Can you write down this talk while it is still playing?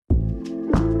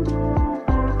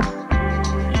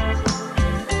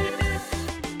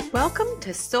Welcome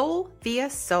to Soul via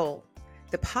Soul,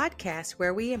 the podcast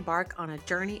where we embark on a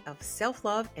journey of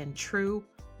self-love and true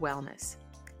wellness.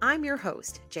 I'm your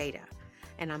host, Jada,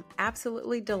 and I'm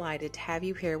absolutely delighted to have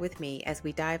you here with me as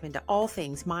we dive into all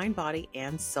things mind, body,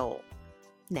 and soul.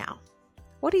 Now,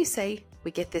 what do you say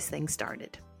we get this thing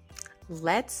started?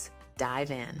 Let's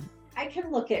dive in. I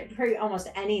can look at almost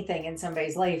anything in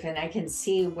somebody's life and I can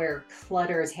see where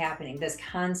clutter is happening. This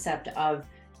concept of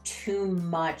too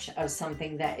much of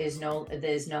something that is no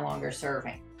longer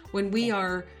serving. When we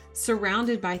are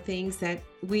surrounded by things that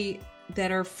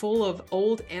are full of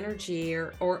old energy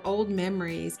or old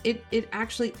memories, it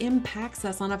actually impacts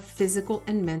us on a physical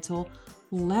and mental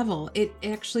level. It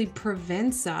actually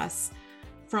prevents us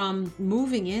from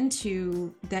moving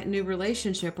into that new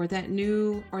relationship or that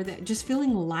just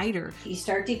feeling lighter. You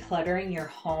start decluttering your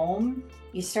home,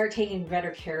 you start taking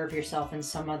better care of yourself in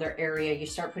some other area, you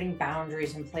start putting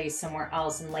boundaries in place somewhere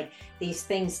else, and like these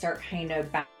things start kind of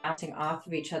bouncing off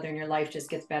of each other and your life just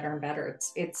gets better and better.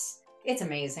 It's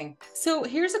amazing. So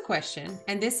here's a question,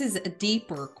 and this is a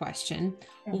deeper question.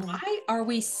 Mm-hmm. Why are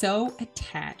we so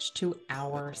attached to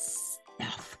our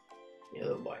stuff?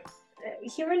 Oh boy.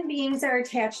 Human beings are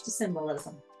attached to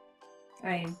symbolism.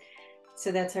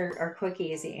 So that's our quick,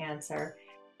 easy answer.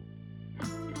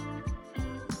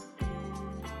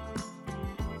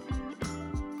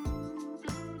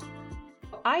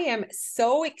 I am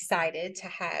so excited to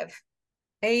have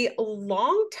a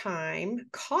longtime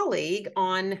colleague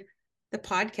on the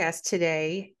podcast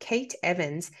today, Kate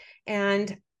Evans.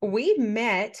 And we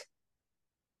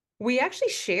actually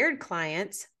shared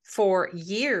clients for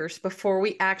years before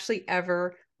we actually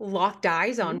ever locked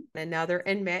eyes on one another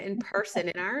and met in person.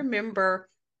 And I remember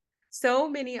so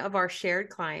many of our shared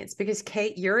clients, because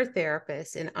Kate, you're a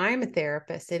therapist and I'm a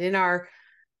therapist, and in our,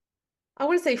 I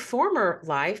want to say former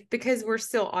life, because we're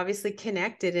still obviously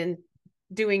connected and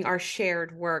doing our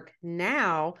shared work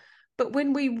now, but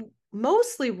when we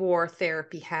mostly wore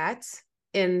therapy hats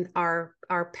in our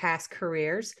past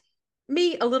careers,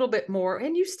 me a little bit more,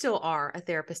 and you still are a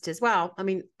therapist as well. I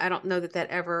mean, I don't know that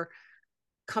ever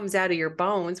comes out of your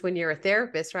bones when you're a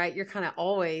therapist, right? You're kind of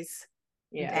always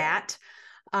that.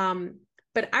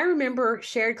 But I remember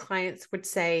shared clients would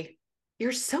say,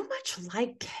 "You're so much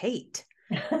like Kate."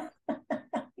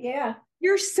 Yeah.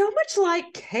 "You're so much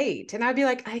like Kate." And I'd be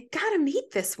like, "I got to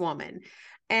meet this woman."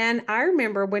 And I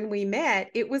remember when we met,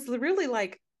 it was really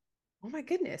like, oh my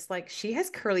goodness, like she has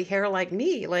curly hair like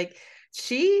me. Like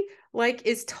she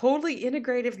is totally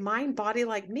integrative mind body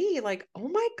like me. Like, oh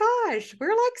my gosh, we're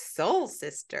like soul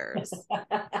sisters.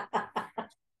 I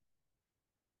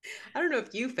don't know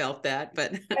if you felt that,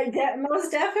 but most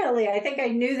definitely. I think I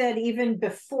knew that even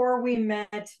before we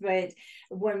met, but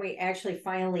when we actually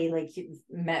finally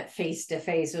met face to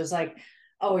face, it was like,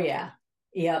 oh yeah,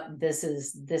 yep, this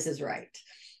is right.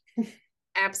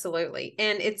 Absolutely.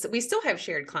 And we still have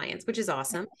shared clients, which is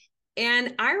awesome.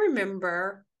 And I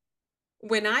remember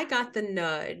when I got the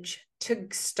nudge to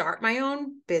start my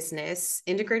own business,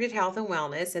 integrated health and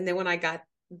wellness, and then when I got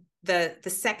the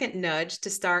second nudge to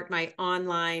start my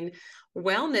online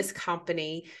wellness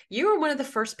company, you were one of the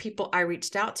first people I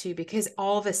reached out to, because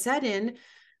all of a sudden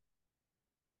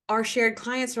our shared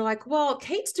clients are like, "Well,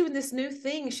 Kate's doing this new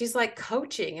thing. She's like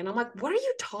coaching." And I'm like, "What are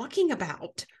you talking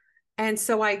about?" And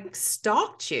so I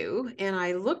stalked you and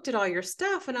I looked at all your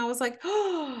stuff and I was like,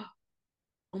 oh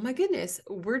my goodness,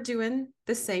 we're doing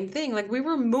the same thing. Like we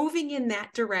were moving in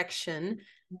that direction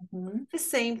at the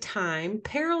same time,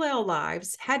 parallel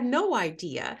lives, had no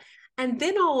idea. And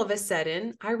then all of a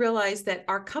sudden, I realized that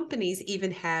our companies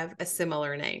even have a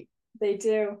similar name. They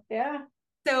do. Yeah.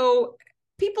 So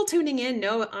people tuning in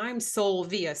know I'm Soul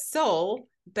via Soul,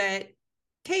 but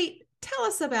Kate, tell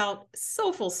us about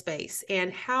Soulful Space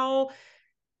and how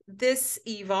this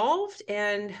evolved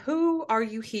and who are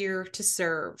you here to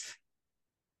serve?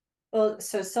 Well,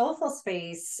 so Soulful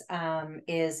Space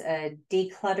is a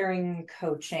decluttering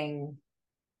coaching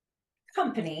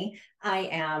company. I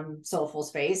am Soulful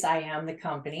Space. I am the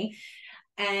company.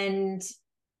 And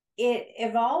it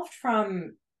evolved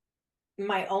from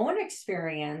my own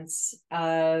experience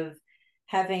of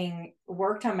having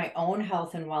worked on my own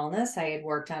health and wellness. I had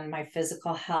worked on my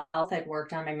physical health. I'd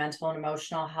worked on my mental and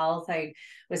emotional health. I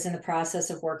was in the process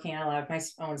of working on a lot of my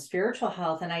own spiritual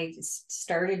health. And I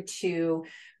started to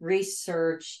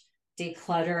research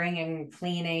decluttering and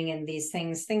cleaning and these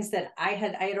things that I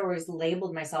had always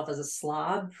labeled myself as a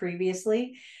slob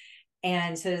previously.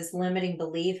 And so this limiting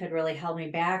belief had really held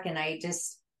me back. And I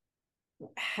just,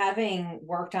 having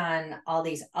worked on all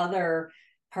these other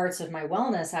parts of my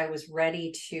wellness, I was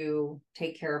ready to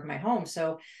take care of my home.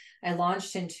 So I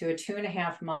launched into a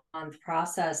 2.5 month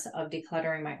process of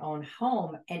decluttering my own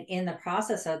home. And in the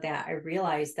process of that, I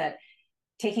realized that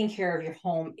taking care of your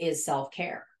home is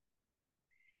self-care.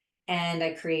 And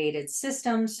I created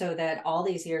systems so that all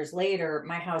these years later,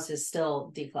 my house is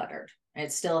still decluttered.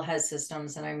 It still has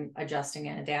systems and I'm adjusting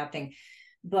and adapting.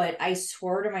 But I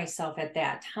swore to myself at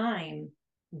that time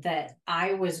that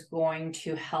I was going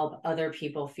to help other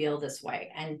people feel this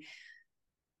way. And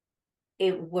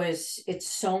it's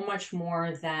so much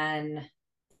more than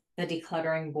the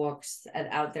decluttering books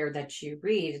out there that you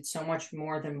read. It's so much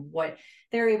more than what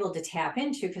they're able to tap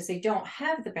into because they don't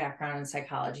have the background in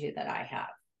psychology that I have.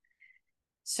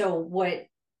 So what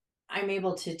I'm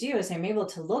able to do is I'm able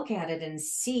to look at it and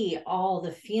see all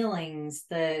the feelings,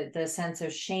 the sense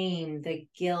of shame, the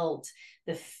guilt,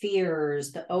 the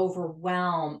fears, the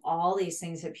overwhelm, all these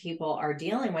things that people are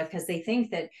dealing with because they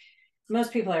think that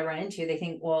most people I run into, they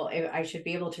think, well, I should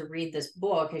be able to read this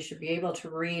book. I should be able to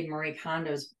read Marie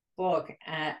Kondo's book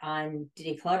on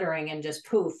decluttering and just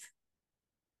poof,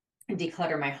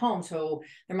 declutter my home. So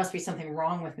there must be something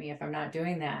wrong with me if I'm not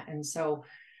doing that. And so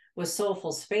with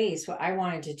Soulful Space, what I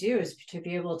wanted to do is to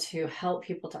be able to help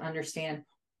people to understand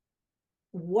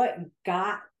what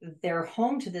got their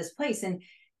home to this place. And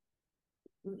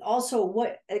also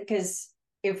what, because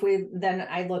if we then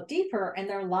I look deeper and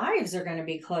their lives are going to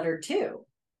be cluttered too,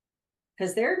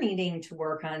 because they're needing to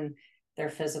work on their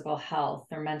physical health,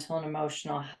 their mental and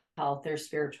emotional health, their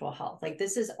spiritual health. Like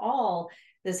this is all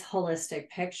this holistic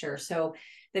picture. So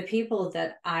the people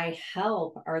that I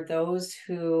help are those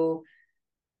who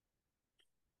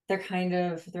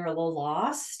they're a little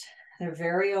lost. They're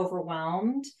very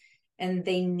overwhelmed and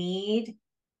they need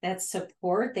that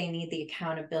support. They need the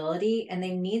accountability and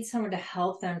they need someone to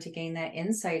help them to gain that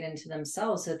insight into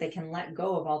themselves so that they can let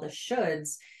go of all the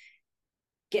shoulds,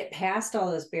 get past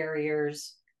all those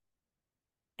barriers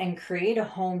and create a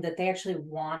home that they actually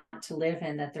want to live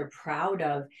in, that they're proud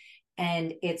of.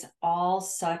 And it's all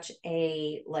such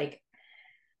a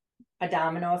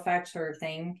domino effect sort of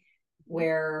thing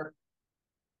where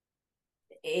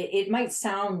it might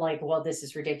sound like, well, this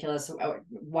is ridiculous.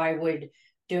 Why would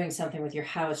doing something with your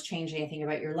house change anything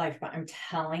about your life? But I'm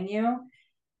telling you,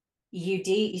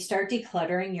 you start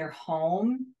decluttering your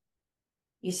home,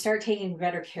 you start taking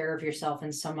better care of yourself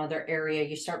in some other area,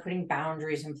 you start putting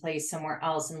boundaries in place somewhere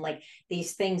else, and like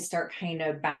these things start kind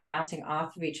of bouncing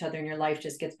off of each other and your life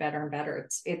just gets better and better.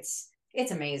 It's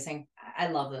amazing. I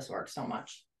love this work so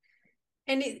much.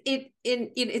 And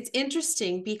it's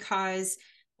interesting because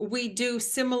we do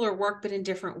similar work, but in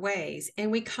different ways.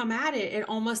 And we come at it in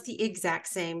almost the exact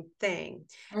same thing.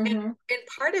 And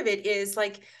part of it is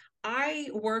like, I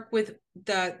work with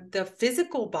the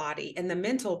physical body and the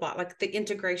mental body, like the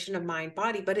integration of mind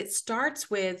body, but it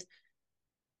starts with,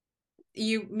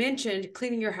 you mentioned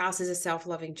cleaning your house is a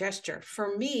self-loving gesture.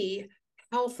 For me,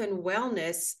 health and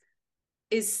wellness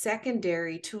is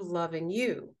secondary to loving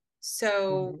you.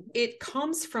 So it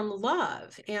comes from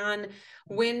love. And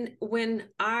when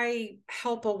I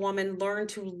help a woman learn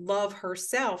to love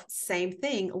herself, same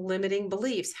thing, limiting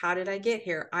beliefs. How did I get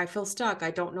here? I feel stuck.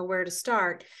 I don't know where to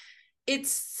start.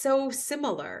 It's so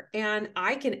similar. And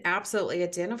I can absolutely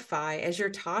identify as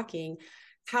you're talking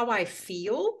how I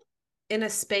feel in a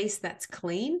space that's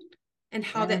clean and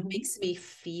how that makes me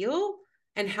feel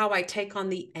and how I take on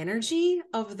the energy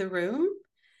of the room.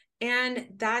 And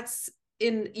that's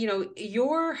in,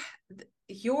 your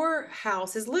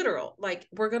house is literal. Like,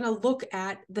 we're going to look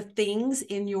at the things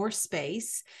in your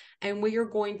space and we are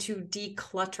going to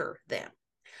declutter them.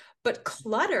 But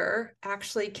clutter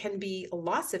actually can be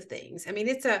lots of things. I mean,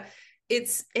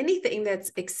 it's anything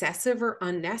that's excessive or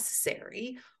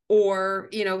unnecessary, or,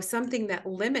 something that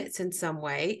limits in some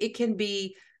way. It can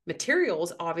be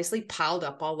materials obviously piled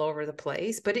up all over the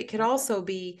place, but it could also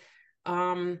be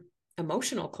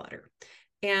emotional clutter.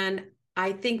 And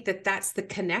I think that that's the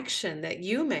connection that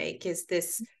you make, is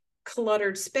this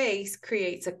cluttered space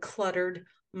creates a cluttered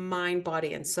mind,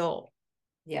 body, and soul.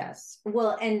 Yes.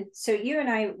 Well, and so you and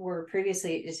I were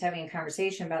previously just having a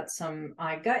conversation about some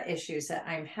gut issues that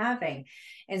I'm having.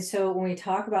 And so when we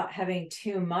talk about having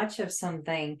too much of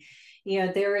something,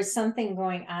 there is something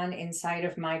going on inside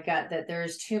of my gut, that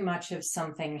there's too much of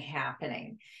something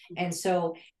happening. And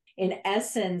so in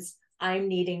essence, I'm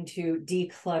needing to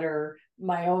declutter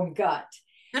my own gut.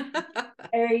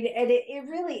 I mean, and it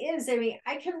really is. I mean,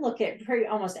 I can look at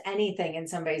almost anything in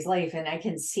somebody's life and I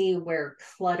can see where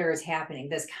clutter is happening.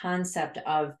 This concept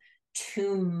of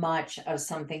too much of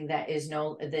something that is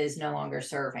no longer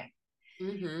serving.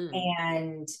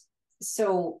 And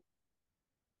so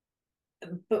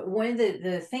but one of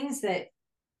the things that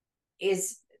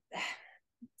is,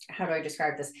 how do I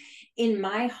describe this? In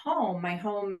my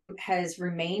home has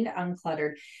remained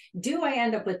uncluttered. Do I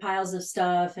end up with piles of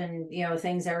stuff and,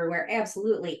 things everywhere?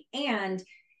 Absolutely. And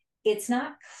it's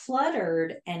not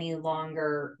cluttered any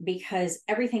longer because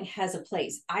everything has a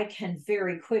place. I can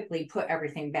very quickly put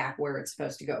everything back where it's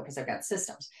supposed to go because I've got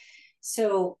systems.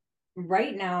 So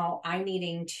right now I'm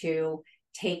needing to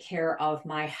take care of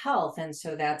my health. And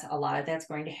so that's a lot of that's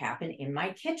going to happen in my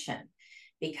kitchen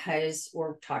because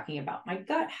we're talking about my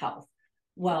gut health.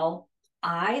 Well,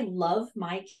 I love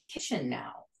my kitchen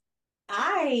now.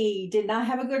 I did not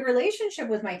have a good relationship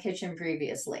with my kitchen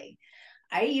previously.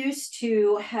 I used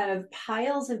to have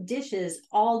piles of dishes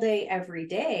all day, every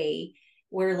day,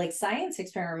 where like science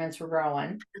experiments were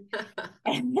growing.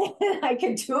 And then I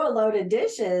could do a load of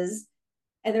dishes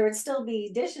and there would still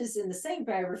be dishes in the sink,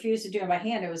 but I refused to do it by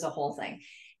hand. It was a whole thing.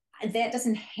 That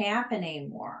doesn't happen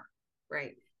anymore.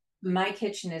 Right. My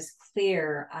kitchen is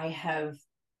clear. I have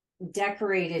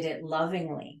decorated it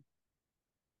lovingly.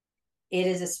 It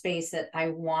is a space that I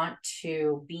want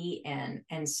to be in.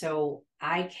 And so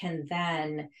I can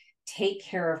then take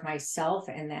care of myself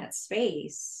in that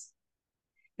space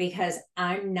because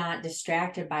I'm not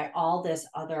distracted by all this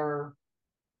other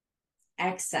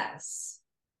excess.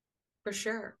 For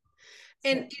sure. So,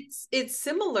 And it's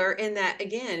similar in that,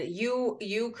 again,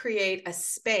 you create a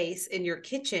space in your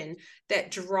kitchen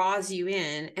that draws you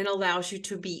in and allows you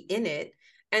to be in it.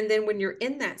 And then when you're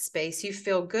in that space, you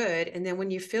feel good. And then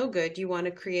when you feel good, you want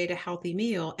to create a healthy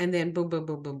meal. And then boom, boom,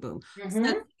 boom, boom, boom. mm-hmm.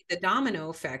 Suddenly the domino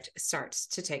effect starts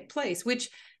to take place, which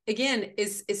again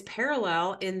is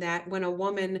parallel in that when a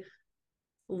woman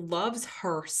loves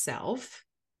herself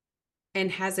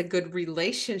and has a good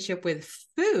relationship with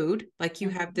food, like you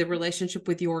have the relationship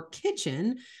with your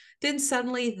kitchen, then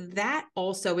suddenly that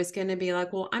also is going to be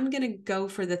like, well, I'm going to go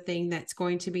for the thing that's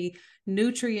going to be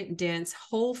nutrient dense,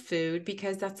 whole food,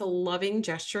 because that's a loving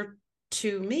gesture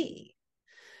to me.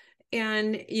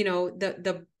 And,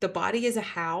 the body is a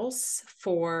house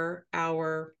for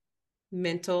our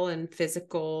mental and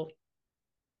physical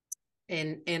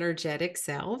and energetic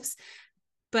selves.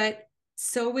 But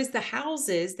so is the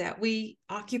houses that we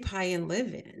occupy and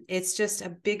live in. It's just a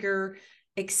bigger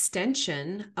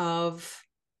extension of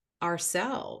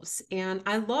ourselves. And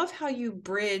I love how you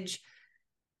bridge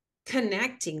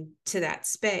connecting to that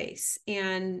space.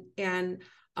 And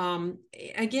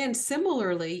again,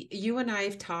 similarly, you and I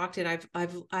have talked, and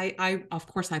I of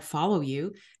course I follow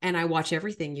you and I watch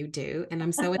everything you do, and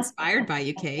I'm so inspired by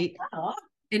you, Kate. Oh,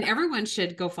 And everyone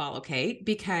should go follow Kate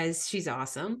because she's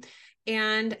awesome.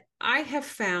 And I have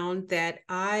found that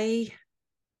I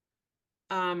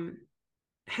um,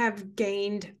 have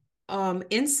gained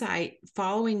insight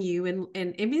following you,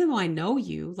 and even though I know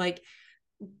you, like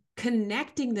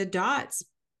connecting the dots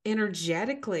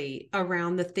energetically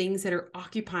around the things that are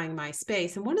occupying my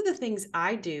space. And one of the things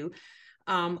I do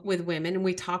with women, and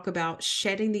we talk about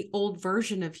shedding the old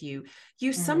version of you,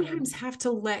 you sometimes have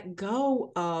to let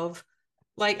go of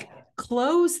like yeah.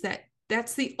 clothes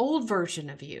that's the old version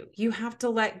of you. You have to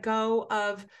let go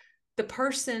of the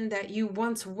person that you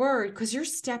once were because you're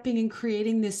stepping and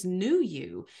creating this new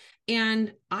you.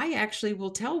 And I actually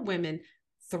will tell women,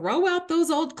 throw out those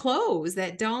old clothes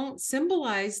that don't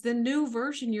symbolize the new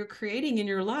version you're creating in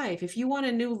your life. If you want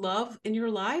a new love in your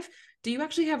life, do you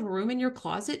actually have room in your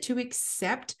closet to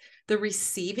accept the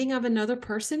receiving of another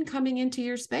person coming into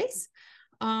your space?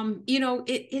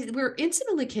 We're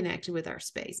intimately connected with our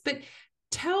space. But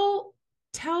tell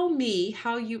me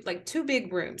how you, like, two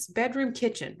big rooms, bedroom,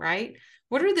 kitchen, right?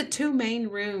 What are the two main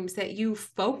rooms that you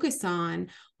focus on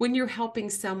when you're helping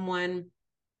someone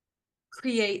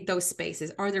create those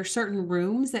spaces? Are there certain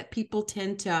rooms that people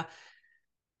tend to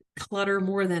clutter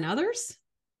more than others?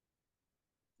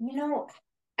 You know,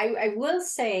 I will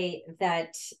say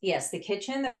that yes, the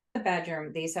kitchen, the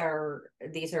bedroom, these are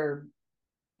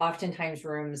oftentimes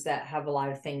rooms that have a lot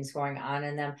of things going on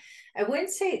in them. I wouldn't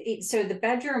say so. The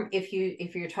bedroom, if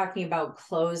you're talking about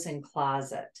clothes and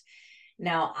closet.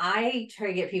 Now, I try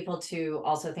to get people to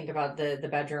also think about the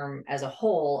bedroom as a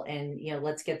whole, and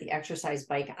let's get the exercise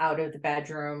bike out of the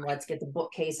bedroom. Let's get the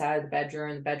bookcase out of the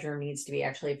bedroom. The bedroom needs to be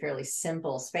actually a fairly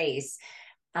simple space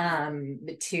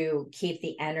to keep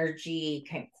the energy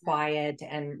quiet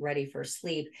and ready for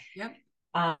sleep. Yep.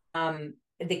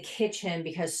 The kitchen,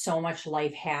 because so much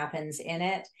life happens in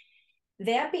it.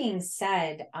 That being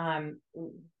said,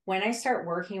 when I start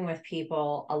working with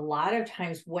people, a lot of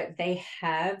times what they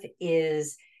have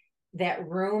is that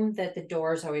room that the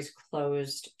door is always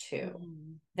closed to,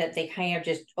 that they kind of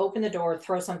just open the door,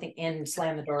 throw something in,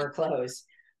 slam the door, close.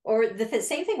 Or the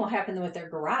same thing will happen with their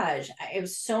garage. I have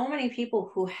so many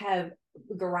people who have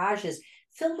garages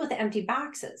filled with empty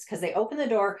boxes because they open the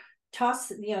door, toss,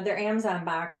 their Amazon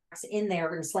box in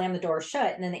there and slam the door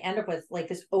shut. And then they end up with like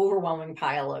this overwhelming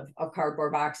pile of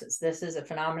cardboard boxes. This is a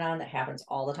phenomenon that happens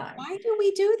all the time. Why do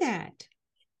we do that?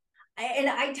 And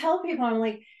I tell people, I'm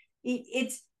like,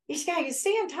 it's, you just gotta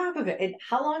stay on top of it. And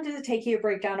how long does it take you to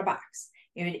break down a box?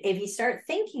 If you start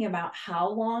thinking about how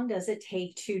long does it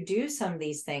take to do some of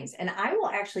these things, and I will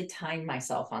actually time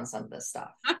myself on some of this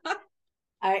stuff.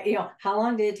 How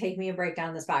long did it take me to break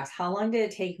down this box? How long did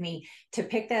it take me to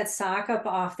pick that sock up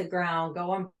off the ground,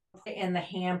 go and put it in the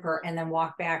hamper, and then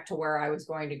walk back to where I was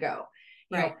going to go?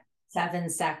 Right. 7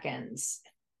 seconds,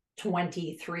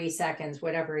 23 seconds,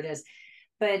 whatever it is.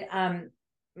 But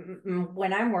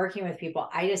when I'm working with people,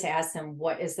 I just ask them,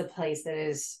 what is the place that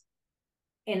is,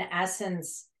 in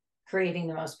essence, creating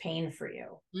the most pain for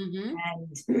you?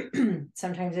 And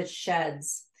sometimes it's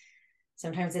sheds.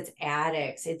 Sometimes it's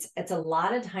attics. It's a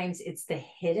lot of times it's the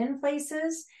hidden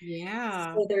places.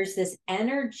 Yeah. So there's this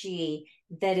energy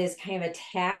that is kind of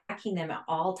attacking them at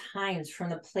all times from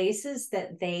the places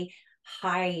that they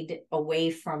hide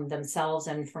away from themselves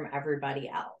and from everybody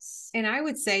else. And I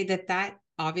would say that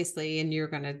obviously, and you're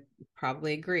going to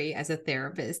probably agree as a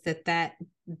therapist, that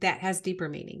has deeper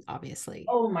meaning, obviously.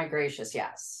 Oh my gracious,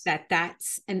 yes.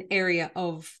 That's an area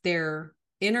of their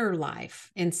inner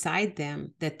life inside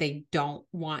them that they don't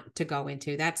want to go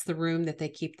into. That's the room that they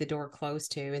keep the door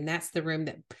closed to. And that's the room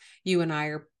that you and I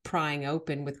are prying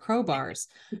open with crowbars.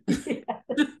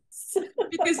 Yes.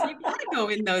 Because you want to go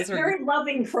in those very rooms.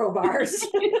 Loving crowbars.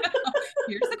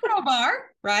 Here's the crowbar,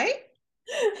 right?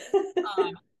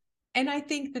 And I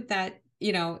think that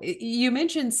you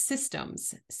mentioned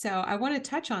systems, so I want to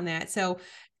touch on that. So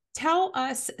tell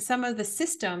us some of the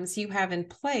systems you have in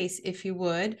place, if you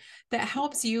would, that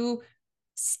helps you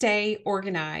stay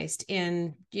organized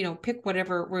in, pick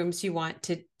whatever rooms you want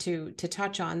to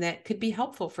touch on that could be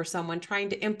helpful for someone trying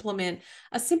to implement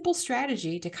a simple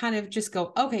strategy to kind of just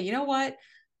go, okay, you know what?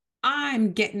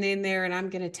 I'm getting in there and I'm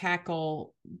going to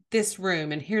tackle this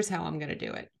room, and here's how I'm going to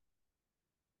do it.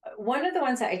 One of the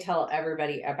ones that I tell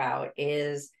everybody about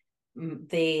is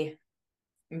the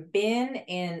bin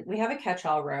in, we have a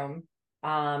catch-all room.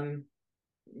 And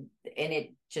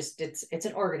it's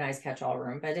an organized catch-all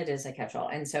room, but it is a catch-all.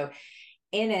 And so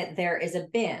in it, there is a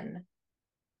bin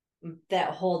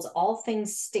that holds all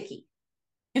things sticky.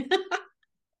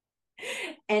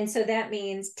 And so that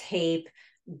means tape,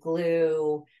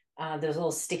 glue, those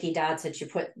little sticky dots that you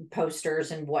put posters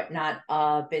and whatnot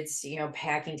up. It's,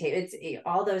 packing tape. It's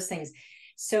all those things.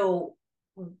 So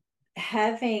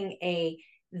having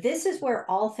this is where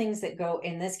all things that go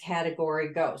in this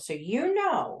category go. So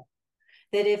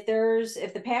that if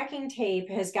the packing tape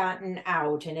has gotten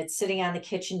out and it's sitting on the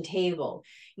kitchen table,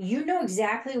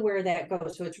 exactly where that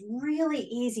goes. So it's really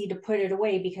easy to put it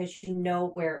away because you know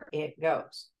where it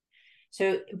goes.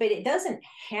 So, but it doesn't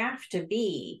have to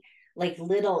be like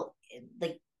little,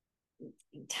 like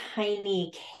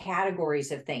tiny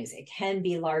categories of things. It can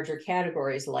be larger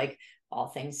categories, like all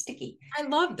things sticky. I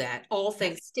love that. All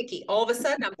things sticky. All of a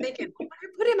sudden I'm thinking, what do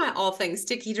I put in my all things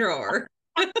sticky drawer?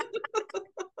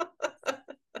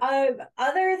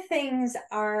 Other things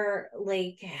are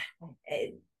like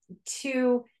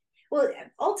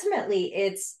ultimately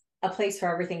it's a place for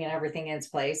everything and everything in its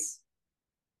place.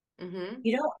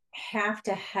 You don't have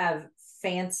to have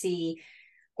fancy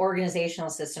organizational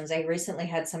systems. I recently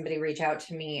had somebody reach out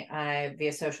to me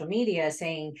via social media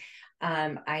saying,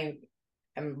 I'm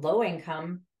low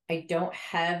income. I don't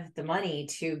have the money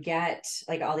to get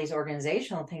like all these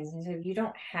organizational things. And so you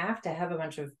don't have to have a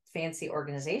bunch of fancy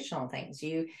organizational things.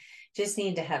 You just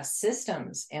need to have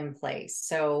systems in place.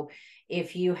 So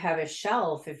if you have a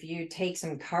shelf, if you take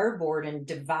some cardboard and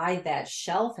divide that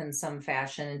shelf in some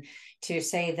fashion to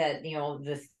say that,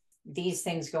 these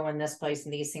things go in this place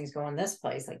and these things go in this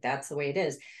place, like that's the way it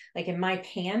is. Like in my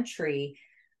pantry,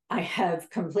 I have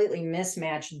completely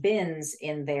mismatched bins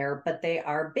in there, but they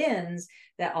are bins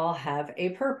that all have a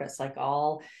purpose. Like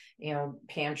all,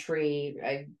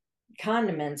 pantry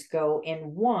condiments go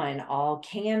in one, all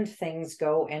canned things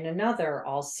go in another,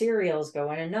 all cereals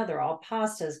go in another, all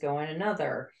pastas go in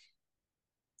another.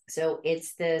 So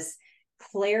it's this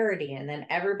clarity, and then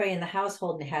everybody in the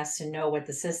household has to know what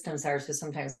the systems are. So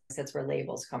sometimes that's where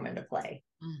labels come into play.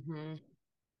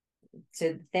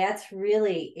 So that's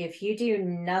really, if you do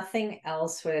nothing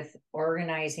else with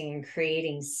organizing and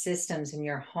creating systems in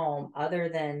your home other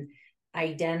than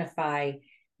identify,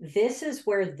 this is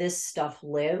where this stuff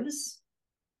lives.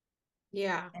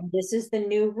 Yeah. And this is the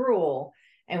new rule.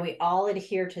 And we all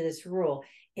adhere to this rule.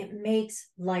 It makes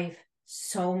life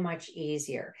so much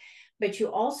easier. But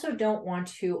you also don't want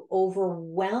to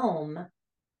overwhelm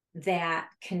that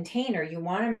container. You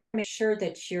want to make sure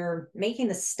that you're making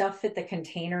the stuff fit the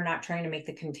container, not trying to make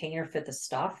the container fit the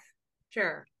stuff.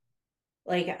 Sure.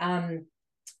 Like, I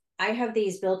have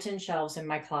these built-in shelves in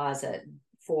my closet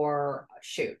for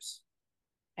shoes,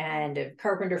 and a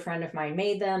carpenter friend of mine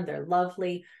made them. They're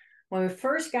lovely. When we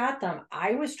first got them,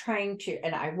 I was trying to,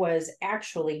 and I was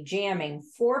actually jamming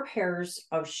 4 pairs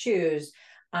of shoes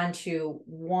onto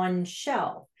one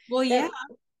shelf. Well, yeah.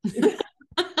 That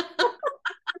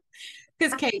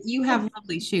Because Kate, you have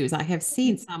lovely shoes. I have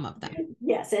seen some of them.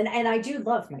 yes, and I do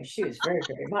love my shoes very,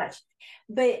 very much.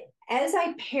 But as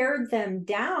I pared them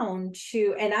down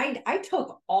to, and I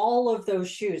took all of those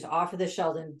shoes off of the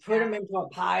shelf and put them into a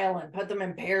pile and put them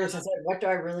in pairs and said, what do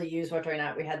I really use? What do I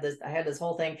not? I had this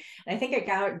whole thing. And I think I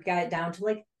got it down to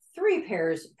like 3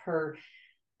 pairs per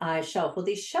shelf. Well,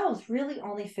 these shelves really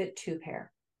only fit 2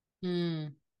 pair.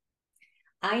 Mm,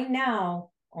 I now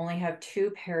only have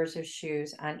 2 pairs of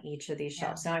shoes on each of these yeah.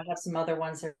 shelves. Now I have some other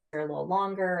ones that are a little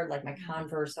longer, like my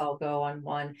Converse, I'll go on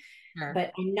one, Sure.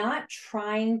 but I'm not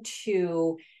trying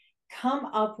to come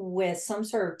up with some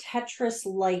sort of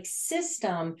Tetris-like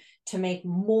system to make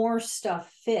more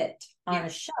stuff fit on Yeah. a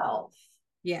shelf.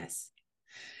 Yes.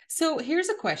 So here's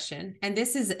a question, and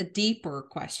this is a deeper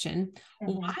question.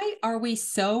 Mm-hmm. Why are we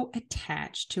so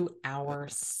attached to our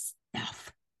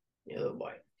stuff? Oh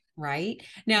boy. Right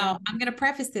now, I'm going to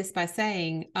preface this by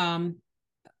saying,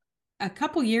 a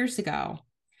couple years ago,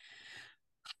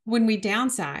 when we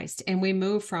downsized and we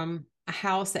moved from a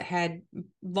house that had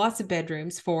lots of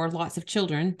bedrooms for lots of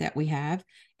children that we have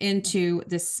into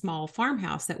this small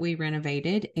farmhouse that we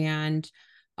renovated and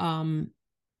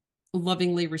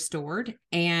lovingly restored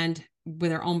and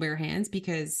with our own bare hands,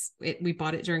 because we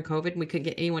bought it during COVID and we couldn't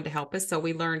get anyone to help us. So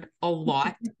we learned a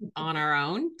lot on our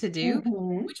own to do,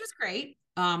 Mm-hmm. which was great.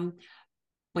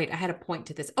 Wait, I had a point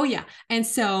to this. Oh yeah. And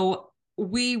so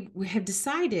we have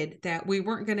decided that we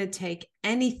weren't going to take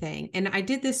anything. And I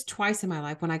did this twice in my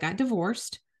life. When I got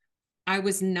divorced, I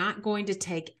was not going to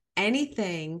take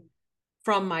anything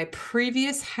from my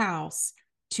previous house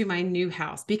to my new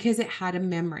house because it had a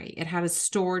memory. It had a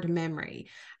stored memory.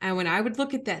 And when I would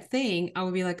look at that thing, I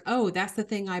would be like, oh, that's the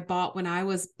thing I bought when I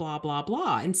was blah, blah,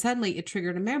 blah. And suddenly it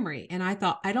triggered a memory. And I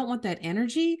thought, I don't want that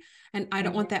energy and I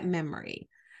don't want that memory.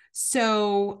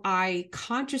 So I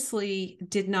consciously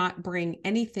did not bring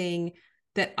anything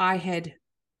that I had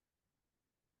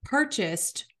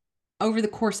purchased over the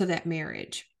course of that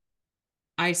marriage.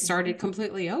 I started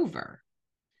completely over.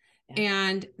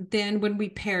 And then when we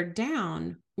pared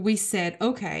down, we said,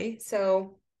 okay,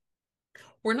 so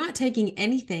we're not taking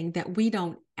anything that we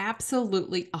don't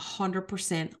absolutely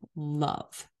 100%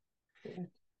 love.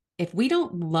 If we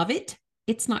don't love it,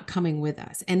 it's not coming with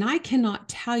us. And I cannot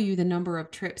tell you the number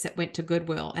of trips that went to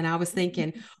Goodwill. And I was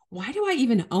thinking, why do I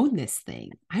even own this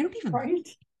thing? I don't even like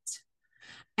it.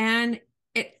 And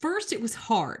at first it was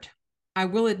hard, I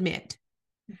will admit.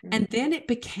 And then it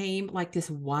became like this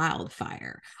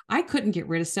wildfire. I couldn't get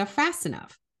rid of stuff fast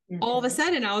enough. All of a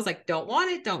sudden, I was like, don't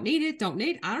want it, don't need it, don't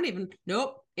need it. I don't even,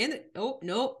 nope, in it, nope,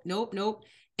 nope, nope, nope.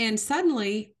 And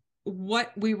suddenly,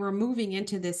 what we were moving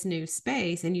into this new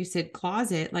space, and you said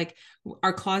closet, like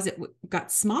our closet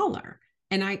got smaller.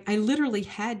 And I literally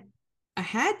I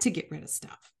had to get rid of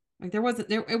stuff. Like it wasn't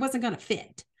going to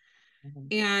fit.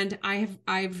 And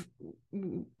I've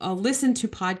listened to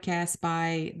podcasts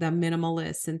by the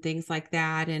minimalists and things like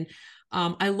that, and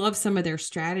I love some of their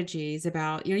strategies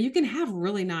about, you can have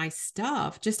really nice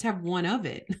stuff, just have one of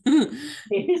it.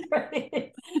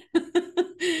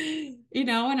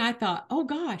 And I thought, oh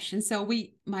gosh. And so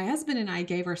my husband and I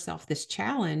gave ourselves this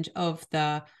challenge of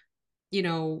put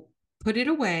it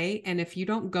away, and if you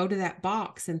don't go to that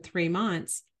box in 3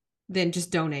 months, then just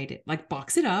donate it, like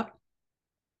box it up.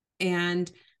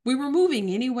 And we were moving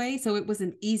anyway, so it was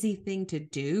an easy thing to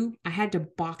do. I had to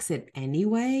box it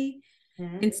anyway.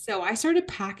 And so I started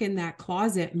packing that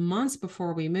closet months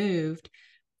before we moved,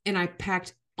 and I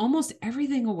packed almost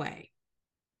everything away.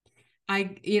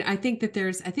 I think that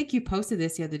I think you posted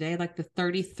this the other day, like the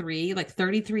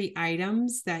 33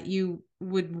 items that you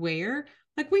would wear.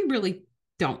 Like we really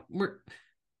don't.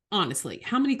 Honestly,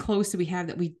 how many clothes do we have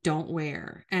that we don't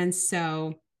wear? And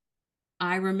so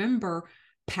I remember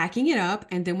packing it up.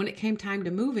 And then when it came time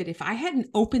to move it, if I hadn't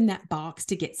opened that box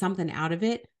to get something out of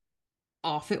it,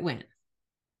 off it went.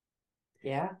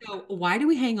 Yeah. So why do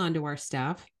we hang on to our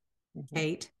stuff?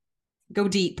 Kate, go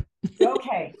deep.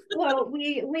 Okay. Well,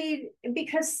 we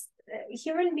because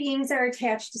human beings are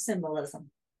attached to symbolism.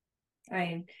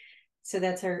 So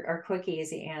that's our quick,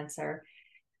 easy answer.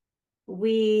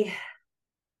 We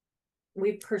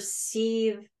we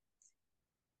perceive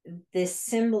this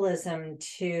symbolism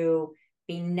to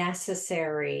be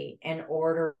necessary in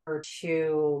order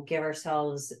to give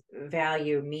ourselves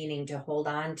value, meaning to hold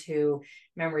on to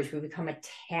memories. We become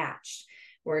attached.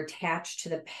 We're attached to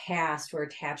the past. We're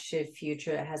attached to the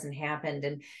future that hasn't happened.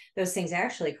 And those things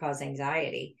actually cause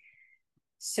anxiety.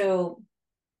 So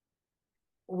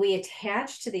we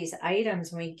attach to these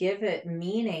items and we give it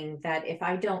meaning that if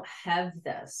I don't have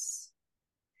this,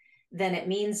 then it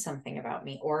means something about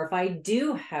me. Or if I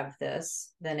do have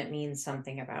this, then it means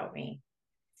something about me.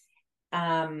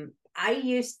 I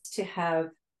used to have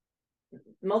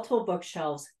multiple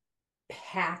bookshelves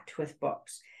packed with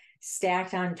books,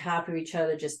 stacked on top of each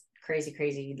other, just crazy,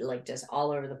 crazy, like just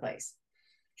all over the place.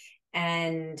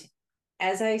 And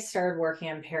as I started working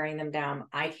on paring them down,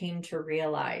 I came to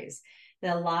realize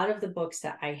that a lot of the books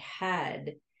that I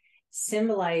had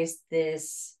symbolized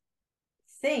this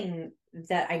thing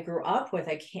that I grew up with.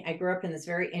 I grew up in this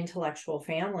very intellectual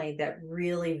family that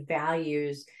really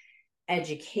values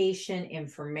education,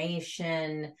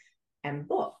 information, and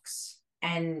books.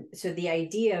 And so the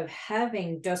idea of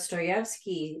having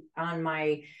Dostoevsky on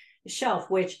my shelf,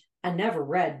 which I never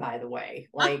read, by the way,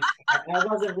 like I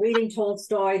wasn't reading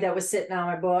Tolstoy that was sitting on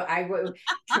my book. I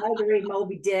tried to read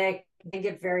Moby Dick, didn't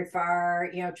get very far,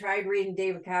 tried reading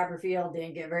David Copperfield,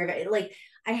 didn't get very far. Like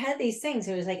I had these things.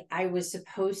 It was like I was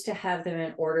supposed to have them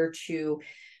in order to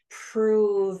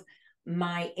prove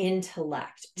my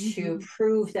intellect, to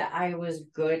prove that I was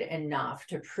good enough,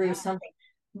 to prove something.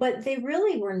 But they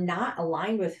really were not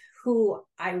aligned with who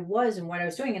I was and what I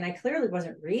was doing. And I clearly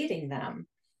wasn't reading them.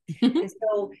 And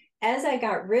so as I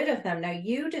got rid of them, now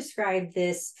you described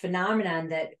this phenomenon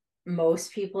that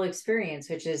most people experience,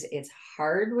 which is it's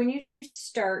hard when you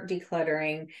start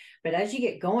decluttering, but as you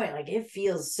get going, like it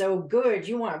feels so good.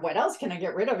 You want, what else can I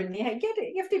get rid of? And you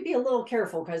have to be a little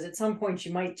careful because at some point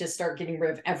you might just start getting rid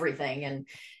of everything and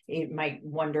you might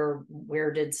wonder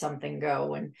where did something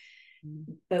go. And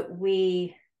but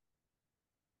we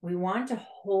want to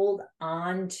hold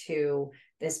on to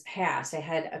this past. I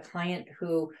had a client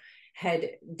who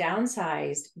had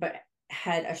downsized, but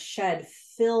had a shed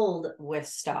filled with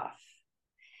stuff.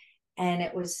 And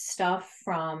it was stuff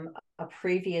from a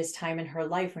previous time in her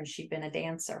life when she'd been a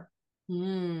dancer.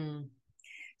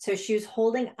 So she was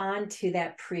holding on to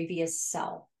that previous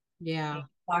self. Yeah.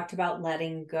 Talked about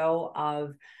letting go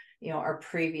of, our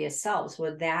previous selves.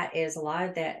 Well, that is a lot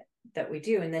of that we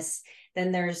do. And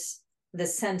then there's the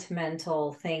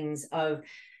sentimental things of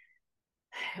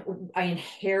I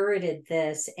inherited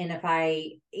this, and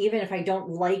even if I don't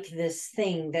like this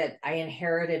thing that I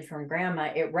inherited from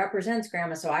grandma, it represents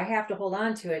grandma, so I have to hold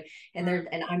on to it. And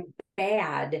I'm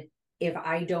bad if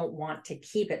I don't want to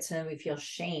keep it. So then we feel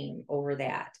shame over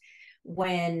that.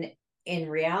 When in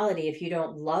reality, if you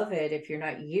don't love it, if you're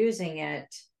not using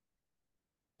it,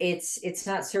 it's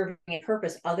not serving a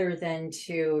purpose other than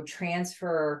to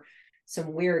transfer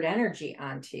some weird energy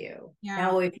onto you. Yeah.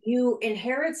 Now, if you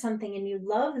inherit something and you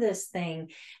love this thing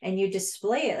and you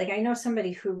display it, like I know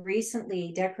somebody who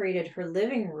recently decorated her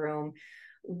living room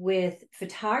with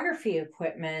photography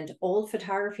equipment, old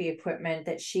photography equipment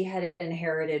that she had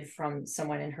inherited from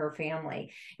someone in her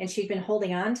family. And she'd been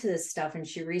holding on to this stuff, and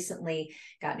she recently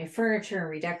got new furniture and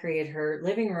redecorated her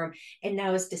living room and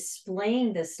now is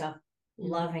displaying this stuff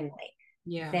lovingly.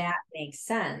 Yeah. That makes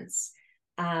sense.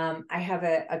 I have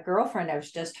a girlfriend I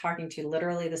was just talking to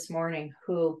literally this morning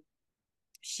who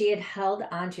she had held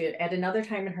on to at another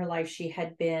time in her life. She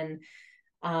had been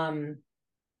an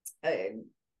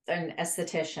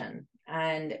esthetician,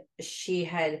 and she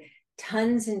had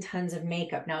tons and tons of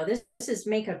makeup. Now, this is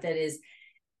makeup that is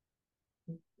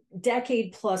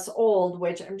decade plus old,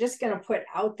 which I'm just going to put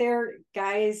out there,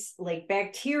 guys, like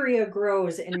bacteria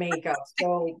grows in makeup.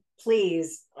 So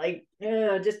please,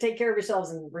 just take care of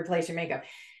yourselves and replace your makeup.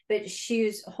 But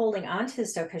she's holding on to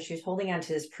this stuff because she's holding on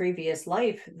to this previous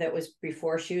life that was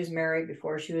before she was married,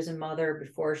 before she was a mother,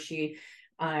 before she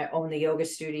owned the yoga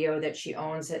studio that she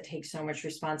owns that takes so much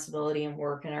responsibility and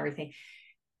work and everything.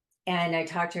 And I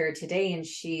talked to her today, and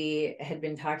she had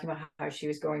been talking about how she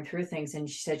was going through things. And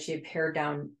she said she had pared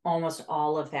down almost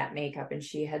all of that makeup and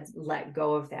she had let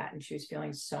go of that. And she was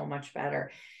feeling so much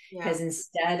better because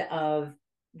instead of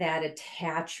that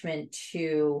attachment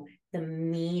to the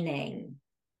meaning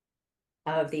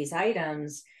of these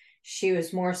items, she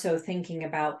was more so thinking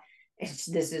about, this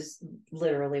is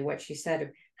literally what she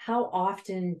said, how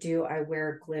often do I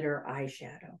wear glitter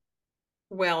eyeshadow?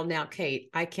 Well, now, Kate,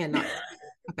 I cannot.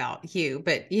 about you,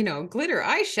 but glitter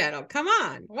eyeshadow, come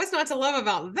on. What's not to love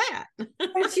about that?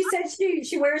 And she said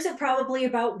she wears it probably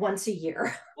about once a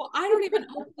year. Well, I don't even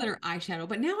own glitter eyeshadow,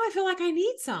 but now I feel like I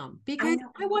need some I because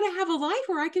know. I want to have a life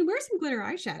where I can wear some glitter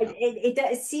eyeshadow. It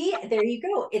does. See, there you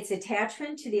go. It's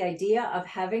attachment to the idea of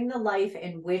having the life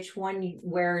in which one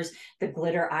wears the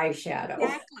glitter eyeshadow.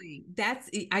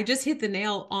 Exactly. I just hit the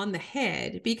nail on the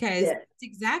head because Yeah. it's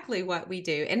exactly what we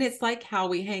do. And it's like how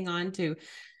we hang on to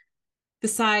the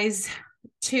size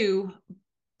 2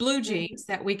 blue jeans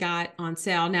that we got on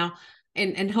sale now,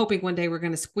 and hoping one day we're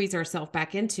going to squeeze ourselves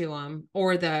back into them,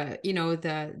 or the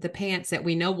pants that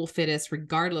we know will fit us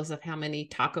regardless of how many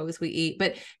tacos we eat.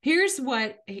 But here's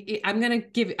what I'm going to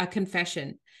give a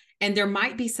confession, and there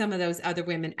might be some of those other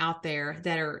women out there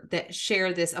that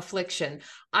share this affliction.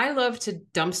 I love to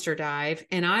dumpster dive,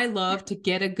 and I love to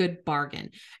get a good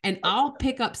bargain, and I'll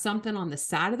pick up something on the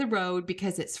side of the road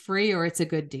because it's free or it's a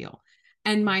good deal.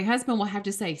 And my husband will have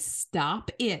to say, stop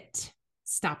it.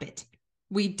 Stop it.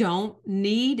 We don't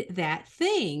need that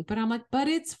thing. But I'm like, but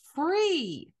it's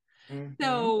free. Mm-hmm.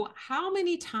 So how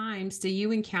many times do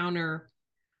you encounter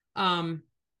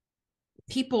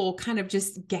people kind of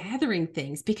just gathering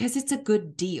things because it's a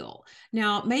good deal?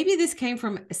 Now, maybe this came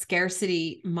from a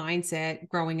scarcity mindset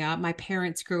growing up. My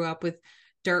parents grew up with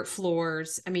dirt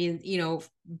floors. I mean,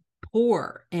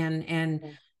 poor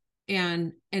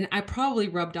and I probably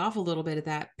rubbed off a little bit of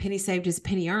that penny saved is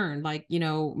penny earned. Like,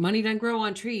 money doesn't grow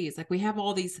on trees. Like, we have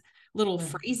all these little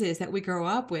phrases that we grow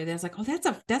up with. And it's like, oh,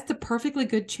 that's the perfectly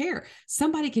good chair.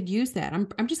 Somebody could use that.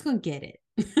 I'm just going to get it.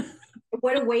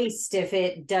 What a waste if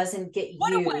it doesn't get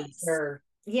What a used, waste. or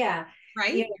yeah.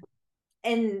 Right.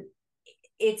 And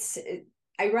it's,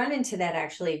 I run into that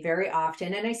actually very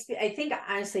often. And I think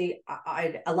honestly,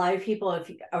 a lot of people of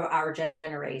our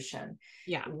generation,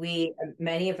 Yeah.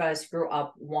 many of us grew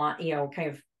up kind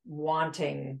of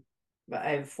wanting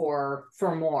for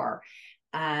more.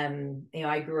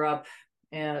 I grew up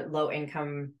in a low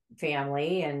income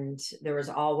family, and there was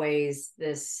always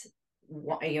this,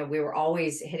 we were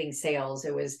always hitting sales.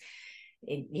 It was,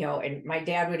 and my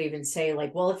dad would even say,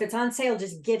 like, well, if it's on sale,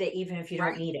 just get it, even if you don't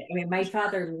Right. need it. I mean, my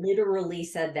father literally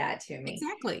said that to me.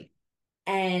 Exactly.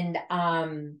 And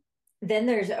then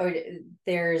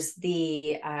there's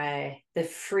the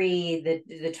free,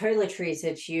 the toiletries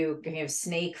that you kind of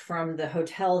snake from the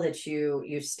hotel that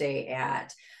you stay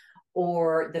at,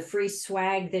 or the free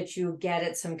swag that you get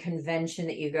at some convention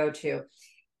that you go to.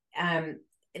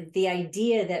 The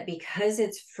idea that because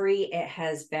it's free, it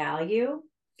has value.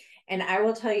 And I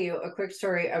will tell you a quick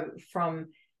story from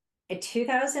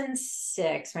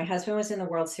 2006. My husband was in the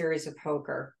World Series of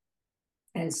Poker.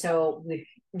 And so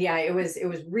it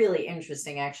was really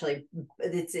interesting, actually.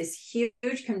 It's this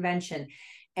huge convention,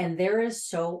 and there is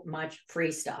so much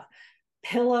free stuff: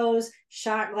 pillows,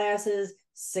 shot glasses,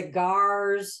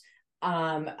 cigars,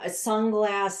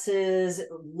 sunglasses,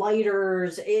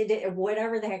 lighters,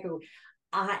 whatever the heck.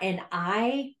 And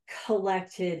I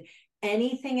collected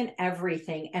anything and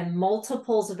everything, and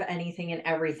multiples of anything and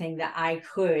everything that I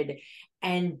could,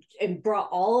 and brought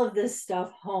all of this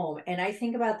stuff home. And I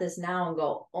think about this now and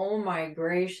go, oh my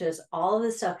gracious, all of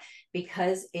this stuff,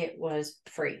 because it was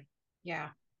free. Yeah.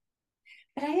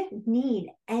 But I didn't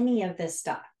need any of this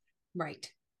stuff. Right.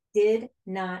 Did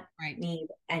not need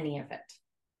any of it.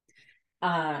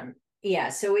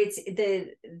 So it's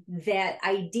that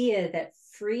idea that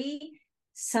free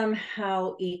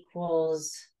somehow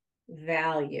equals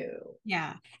value.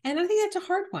 Yeah. And I think that's a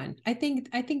hard one. I think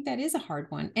that is a hard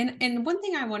one. And one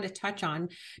thing I want to touch on,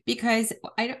 because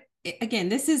again,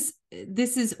 this is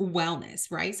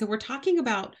wellness, right? So we're talking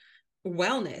about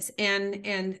wellness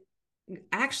and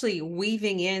actually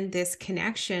weaving in this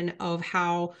connection of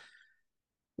how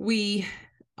we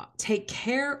take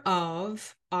care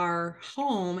of our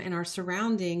home and our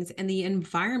surroundings and the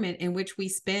environment in which we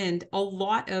spend a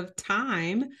lot of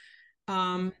time,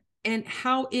 and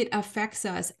how it affects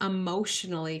us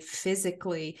emotionally,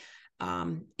 physically,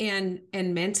 and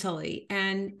mentally.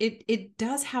 And it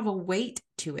does have a weight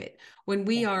to it when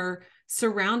we are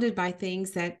surrounded by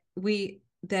things that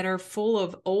are full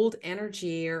of old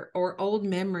energy or old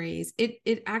memories.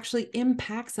 It actually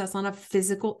impacts us on a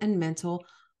physical and mental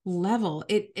level.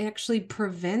 It actually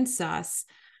prevents us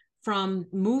from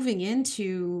moving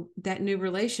into that new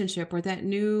relationship or that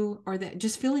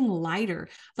just feeling lighter.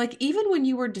 Like, even when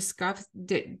you were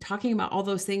talking about all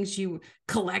those things you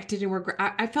collected and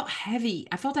I felt heavy.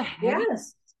 I felt a heavy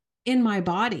in my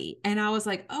body. And I was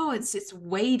like, oh, it's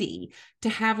weighty to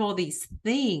have all these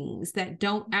things that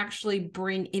don't actually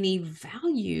bring any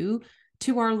value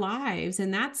to our lives.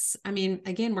 And that's, I mean,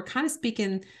 again, we're kind of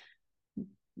speaking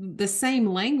the same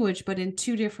language, but in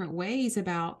two different ways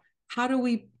about how do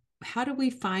we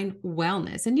find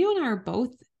wellness. And you and I are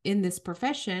both in this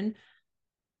profession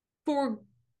for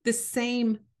the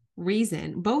same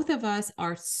reason. Both of us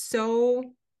are so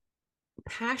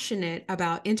passionate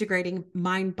about integrating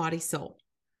mind, body, soul.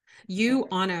 You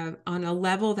on a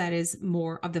level that is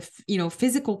more of the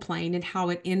physical plane and how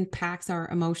it impacts our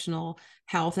emotional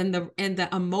health and the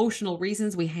emotional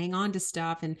reasons we hang on to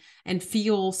stuff and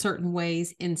feel certain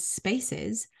ways in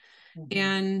spaces,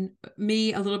 and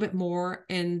me a little bit more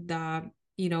in the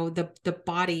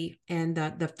body and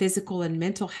the physical and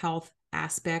mental health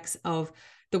aspects of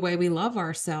the way we love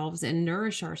ourselves and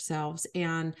nourish ourselves.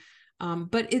 And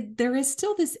but there is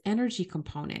still this energy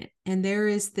component, and there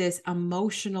is this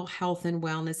emotional health and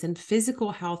wellness and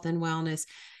physical health and wellness.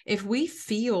 If we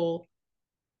feel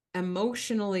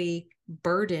emotionally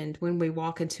burdened when we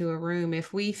walk into a room,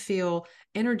 if we feel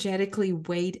energetically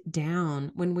weighed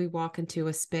down when we walk into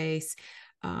a space,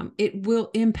 it will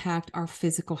impact our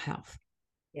physical health.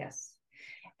 Yes.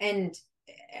 And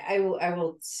I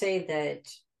will say that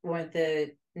one of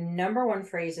the number one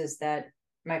phrases that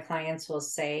my clients will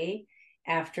say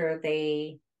after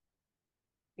they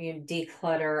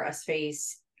declutter a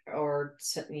space, or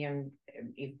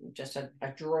just a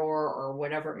drawer or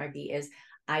whatever it might be, is,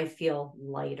 I feel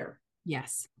lighter.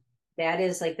 Yes. That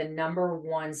is like the number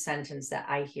one sentence that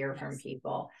I hear from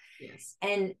people. Yes.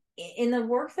 And in the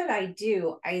work that I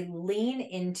do, I lean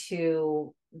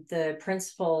into the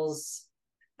principles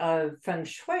of feng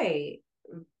shui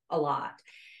a lot.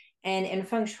 And in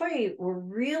feng shui, we're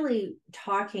really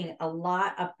talking a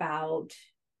lot about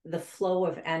the flow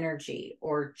of energy,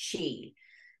 or qi.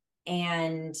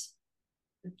 And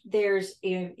there's,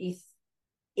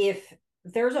 if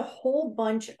there's a whole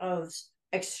bunch of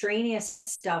extraneous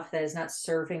stuff that is not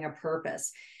serving a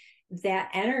purpose, that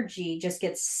energy just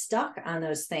gets stuck on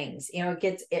those things.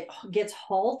 It gets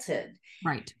halted.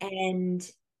 Right. And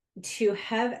to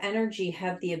have energy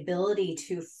have the ability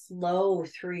to flow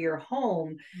through your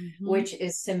home, which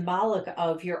is symbolic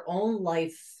of your own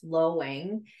life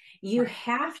flowing, you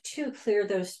have to clear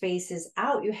those spaces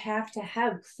out. You have to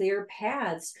have clear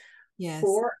paths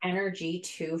for energy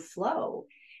to flow.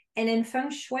 And in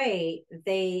feng shui,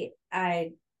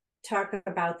 I talk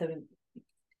about the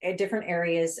different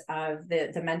areas of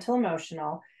the mental,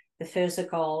 emotional, the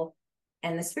physical,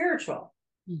 and the spiritual.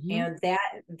 And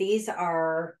these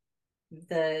are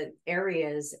the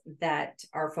areas that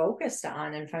are focused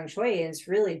on in feng shui. And it's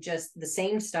really just the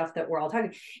same stuff that we're all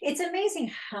talking. It's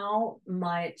amazing how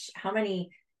many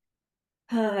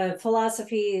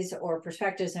philosophies or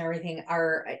perspectives and everything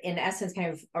are in essence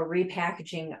kind of a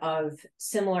repackaging of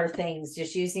similar things,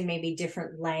 just using maybe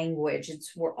different language.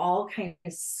 We're all kind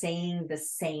of saying the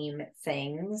same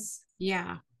things.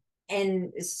 Yeah.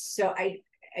 And so I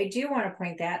do want to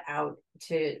point that out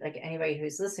to like anybody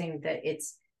who's listening, that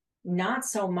it's not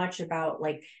so much about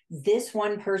like this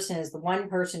one person is the one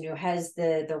person who has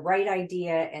the right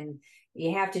idea and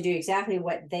you have to do exactly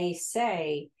what they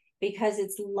say, because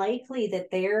it's likely that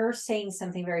they're saying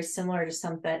something very similar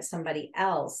to somebody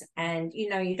else. And you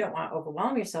don't want to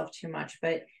overwhelm yourself too much,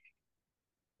 but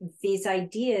these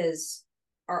ideas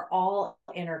are all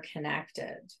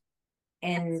interconnected.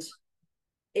 And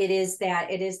it is that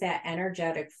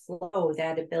energetic flow,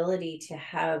 that ability to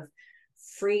have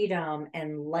freedom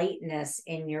and lightness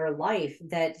in your life,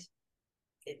 that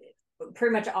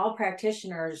pretty much all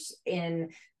practitioners in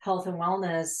health and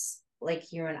wellness,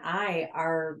 like you and I,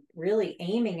 are really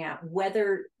aiming at,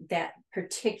 whether that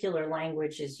particular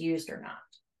language is used or not.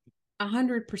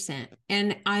 100%.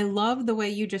 And I love the way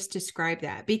you just described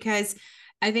that, because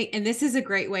I think, and this is a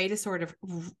great way to sort of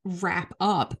wrap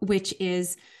up, which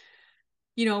is,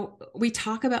 we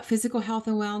talk about physical health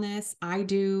and wellness. I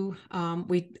do.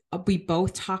 We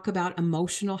both talk about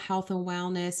emotional health and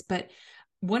wellness. But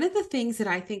one of the things that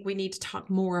I think we need to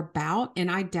talk more about, and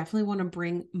I definitely want to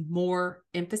bring more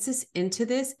emphasis into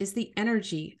this, is the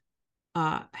energy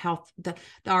health,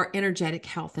 our energetic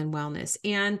health and wellness.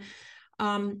 And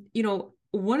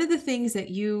one of the things that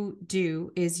you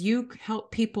do is you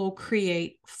help people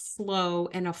create flow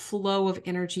and a flow of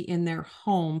energy in their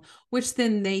home, which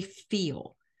then they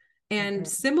feel. And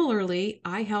similarly,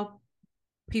 I help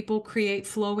people create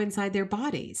flow inside their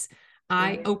bodies.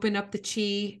 I open up the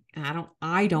chi.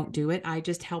 I don't do it. I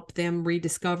just help them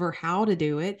rediscover how to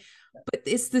do it. But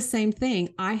it's the same thing.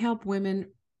 I help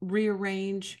women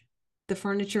rearrange the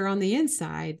furniture on the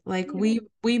inside. Like we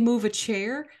move a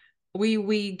chair,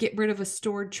 we get rid of a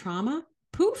stored trauma,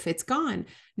 poof, it's gone.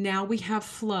 Now we have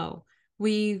flow.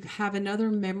 We have another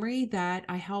memory that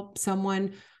I help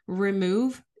someone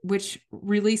remove. which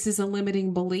releases a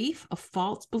limiting belief, a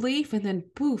false belief. And then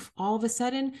poof, all of a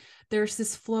sudden there's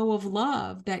this flow of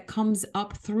love that comes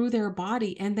up through their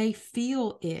body and they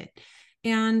feel it.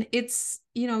 And it's,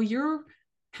 you're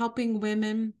helping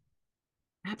women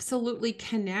absolutely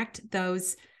connect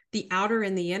the outer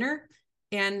and the inner,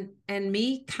 and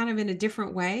me kind of in a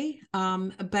different way.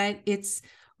 But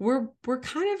we're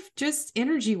kind of just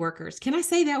energy workers. Can I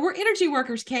say that? We're energy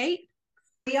workers, Kate.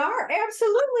 We are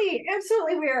absolutely.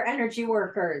 We are energy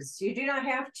workers. You do not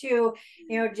have to,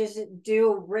 just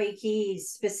do Reiki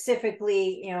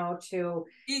specifically, to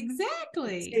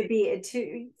exactly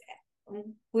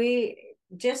we,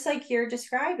 just like you're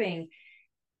describing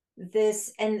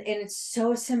this, and it's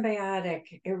so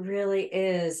symbiotic. It really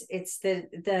is. It's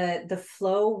the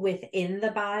flow within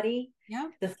the body,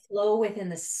 the flow within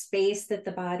the space that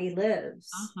the body lives.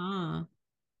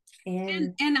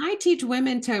 And I teach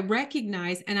women to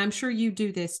recognize, and I'm sure you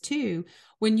do this too,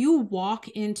 when you walk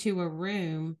into a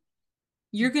room,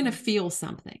 you're going to feel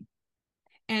something.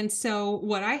 And so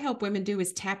what I help women do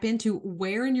is tap into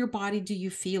where in your body do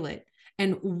you feel it,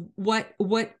 and what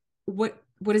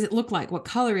does it look like? What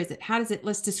color is it? How does it,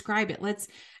 let's describe it.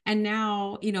 And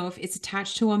now, if it's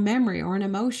attached to a memory or an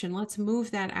emotion, let's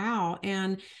move that out.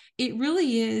 And it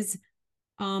really is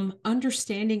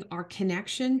understanding our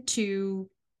connection to,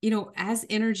 as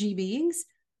energy beings.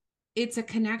 It's a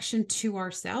connection to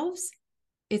ourselves.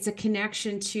 It's a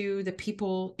connection to the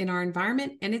people in our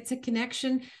environment. And it's a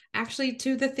connection actually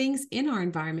to the things in our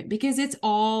environment, because it's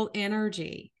all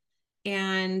energy.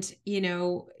 And,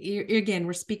 again,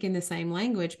 we're speaking the same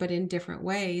language, but in different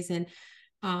ways. And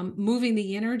moving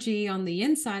the energy on the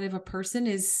inside of a person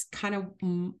is kind of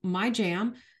my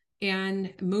jam.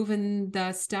 And moving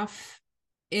the stuff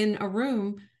in a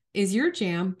room is your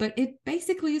jam, but it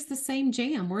basically is the same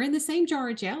jam. We're in the same jar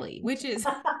of jelly, which is,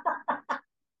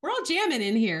 we're all jamming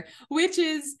in here, which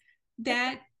is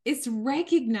that it's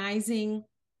recognizing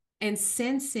and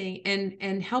sensing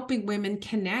and helping women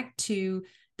connect to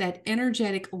that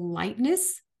energetic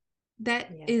lightness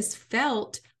that is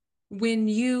felt when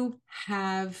you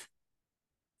have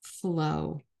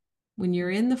flow. When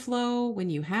you're in the flow, when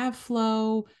you have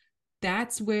flow,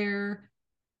 that's where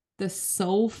the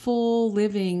soulful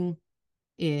living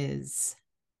is.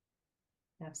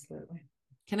 Absolutely.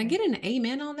 Can I get an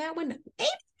amen on that one?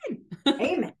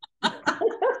 Amen.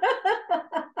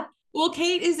 Well,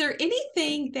 Kate, is there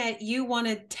anything that you want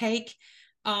to take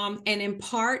and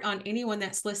impart on anyone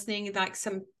that's listening, like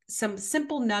some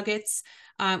simple nuggets?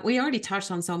 We already touched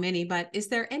on so many, but is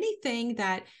there anything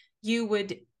that you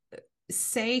would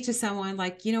say to someone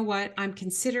like, you know what, I'm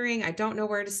considering, I don't know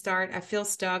where to start, I feel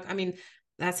stuck? I mean,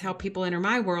 that's how people enter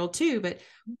my world too, but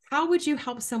how would you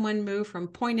help someone move from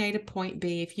point A to point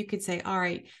B? If you could say, all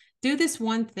right, do this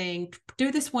one thing,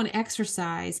 do this one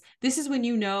exercise. This is when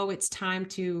it's time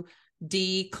to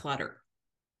declutter.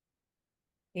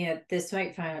 This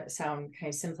might sound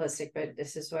kind of simplistic, but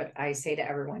this is what I say to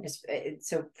everyone.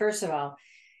 So first of all,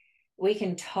 we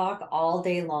can talk all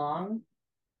day long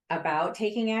about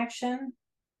taking action,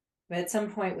 but at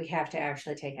some point we have to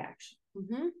actually take action.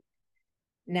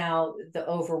 Now, the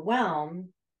overwhelm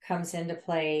comes into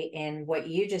play in what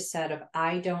you just said of,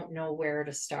 I don't know where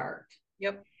to start.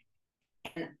 Yep.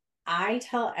 And I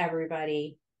tell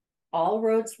everybody, all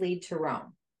roads lead to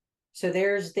Rome. So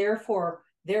there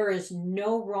is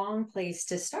no wrong place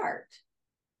to start.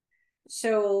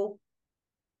 So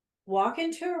walk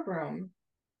into a room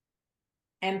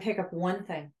and pick up one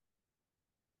thing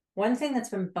that's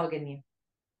been bugging you,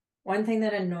 one thing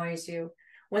that annoys you,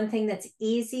 one thing that's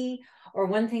easy, or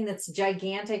one thing that's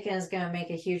gigantic and is going to make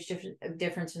a huge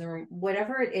difference in the room.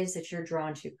 Whatever it is that you're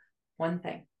drawn to, one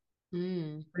thing.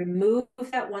 Remove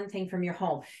that one thing from your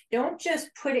home. Don't just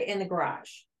put it in the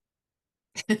garage.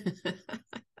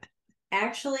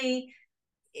 Actually,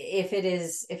 if it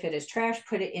is trash,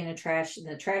 put it in the trash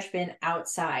bin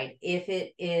outside. If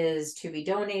it is to be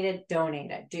donated,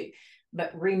 donate it.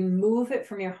 But remove it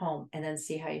from your home and then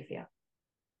see how you feel.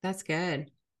 That's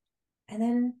good. And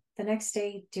then the next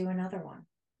day, do another one.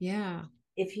 Yeah.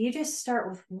 If you just start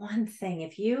with one thing,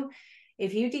 if you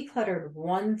decluttered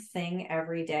one thing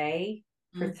every day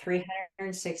for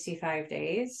 365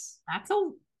 days,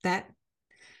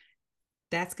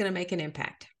 that's going to make an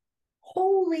impact.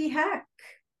 Holy heck.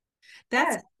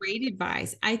 That's great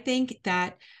advice. I think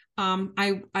that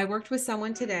I worked with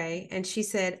someone today and she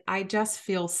said, I just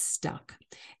feel stuck.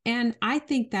 And I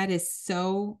think that is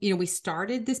so, we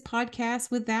started this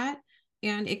podcast with that,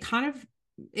 and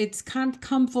it's kind of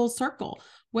come full circle.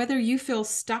 Whether you feel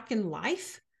stuck in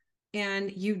life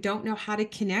and you don't know how to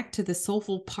connect to the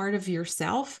soulful part of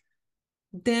yourself,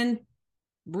 then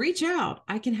reach out.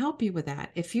 I can help you with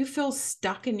that. If you feel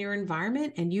stuck in your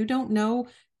environment and you don't know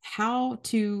how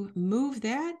to move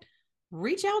that,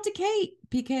 reach out to Kate,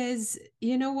 because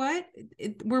you know what?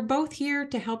 We're both here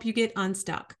to help you get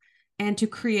unstuck and to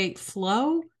create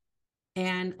flow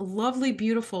and lovely,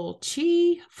 beautiful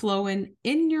chi flowing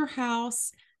in your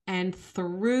house and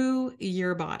through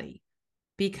your body,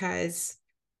 because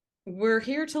we're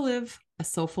here to live a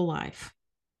soulful life.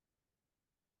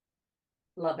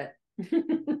 Love it.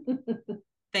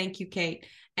 Thank you, Kate.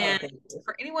 And you.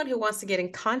 For anyone who wants to get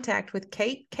in contact with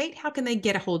Kate, how can they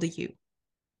get a hold of you?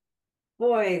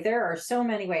 Boy, there are so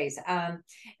many ways.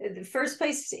 The first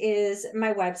place is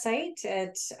my website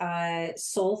at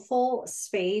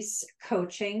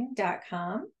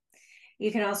soulfulspacecoaching.com.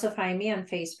 You can also find me on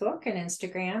Facebook and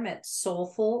Instagram at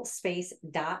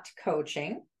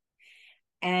soulfulspace.coaching.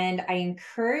 And I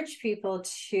encourage people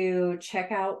to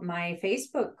check out my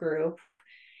Facebook group.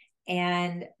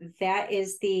 And that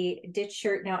is the Ditch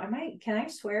Your, now can I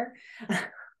swear?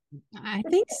 I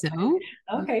think so.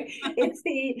 Okay. It's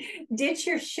the Ditch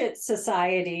Your Shit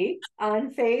Society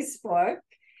on Facebook.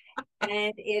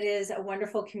 And it is a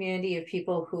wonderful community of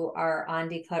people who are on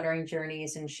decluttering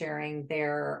journeys and sharing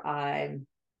their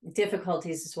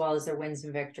difficulties as well as their wins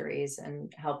and victories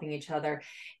and helping each other.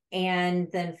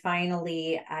 And then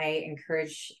finally, I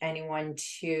encourage anyone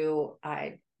to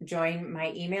join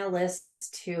my email list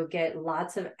to get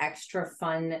lots of extra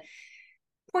fun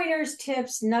pointers,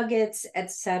 tips, nuggets,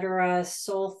 etc.,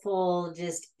 soulful,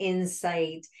 just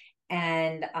insight.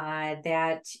 And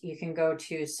that you can go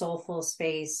to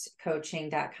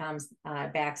soulfulspacecoaching.com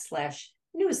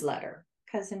 /newsletter,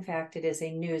 because in fact it is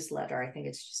a newsletter. I think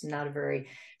it's just not a very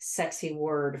sexy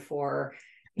word for,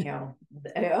 a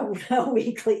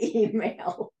weekly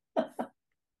email.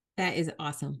 That is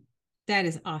awesome. That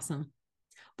is awesome.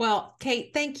 Well,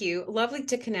 Kate, thank you. Lovely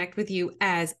to connect with you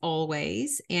as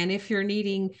always. And if you're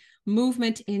needing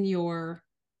movement in your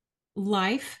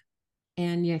life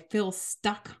and you feel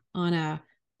stuck on a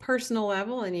personal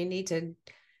level and you need to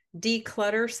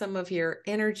declutter some of your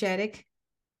energetic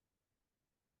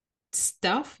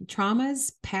stuff,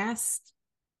 traumas, past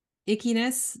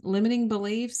ickiness, limiting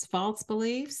beliefs, false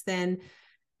beliefs, then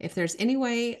if there's any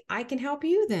way I can help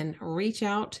you, then reach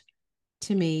out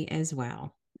to me as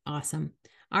well. Awesome.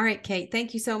 All right, Kate,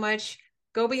 thank you so much.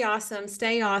 Go be awesome,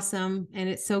 stay awesome, and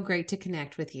it's so great to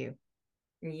connect with you.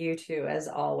 You too, as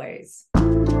always.